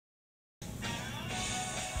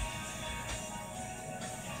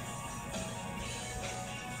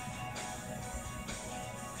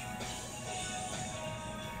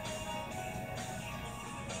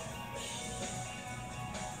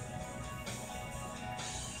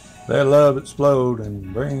Let love explode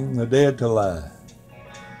and bring the dead to life.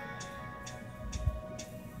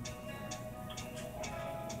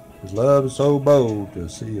 His love is so bold to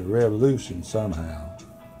see a revolution somehow.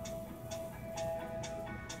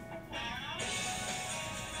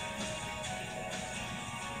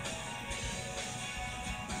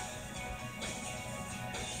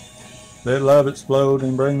 Let love explode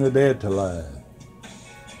and bring the dead to life.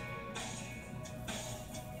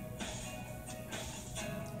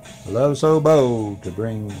 Love so bold to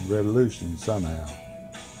bring revolution somehow.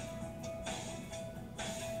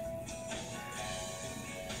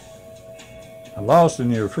 I'm lost in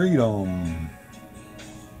your freedom.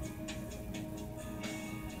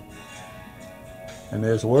 In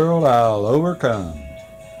this world I'll overcome.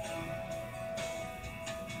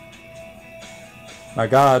 My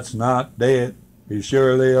God's not dead, he's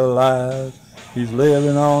surely alive. He's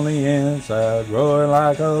living on the inside, roaring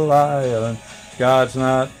like a lion. God's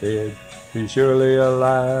not dead, he's surely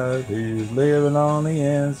alive. He's living on the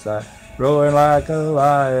inside, roaring like a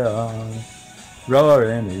lion.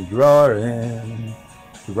 Roaring, he's roaring,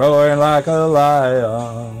 roaring like a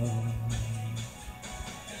lion.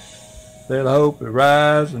 Let hope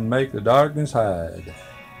arise and make the darkness hide.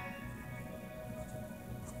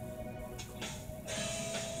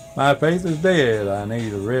 My faith is dead, I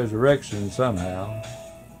need a resurrection somehow.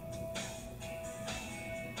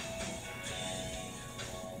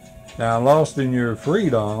 Now I'm lost in your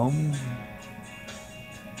freedom.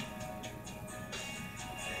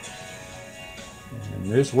 In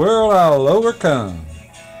this world I'll overcome.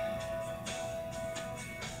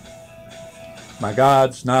 My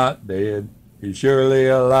God's not dead, he's surely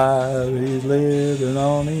alive. He's living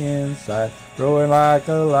on the inside, roaring like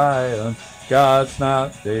a lion. God's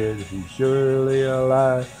not dead, he's surely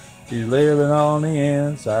alive. He's living on the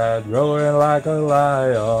inside, roaring like a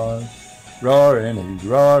lion. Roaring, he's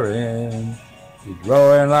roaring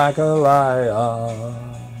like a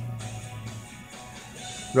lion.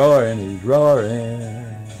 Roaring, he's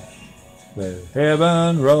roaring, let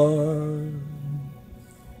heaven roar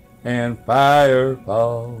and fire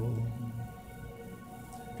fall.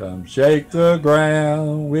 Come shake the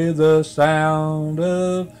ground with the sound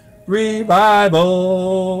of revival.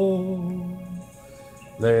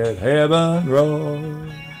 Let heaven roar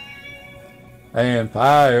and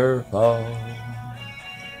fire fall.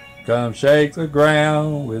 Come shake the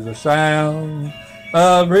ground with the sound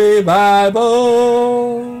of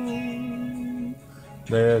revival.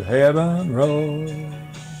 Let heaven roar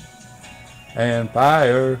and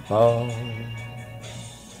fire fall.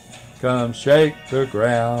 Come shake the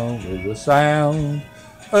ground with the sound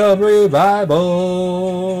of revival.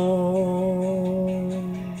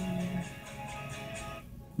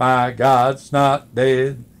 My God's not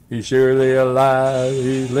dead, he's surely alive.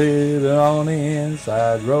 He's living on the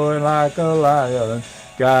inside, roaring like a lion.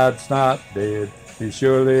 God's not dead, he's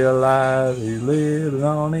surely alive. He's living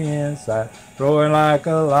on the inside, roaring like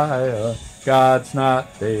a lion. God's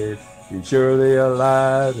not dead, he's surely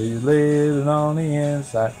alive. He's living on the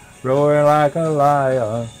inside, roaring like a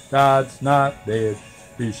lion. God's not dead,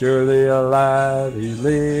 he's surely alive. He's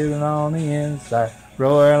living on the inside,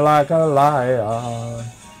 roaring like a lion.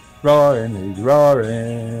 Roaring, he's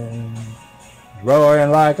roaring,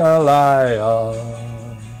 roaring like a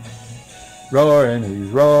lion. Roaring,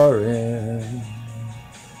 he's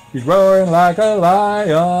roaring like a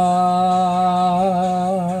lion.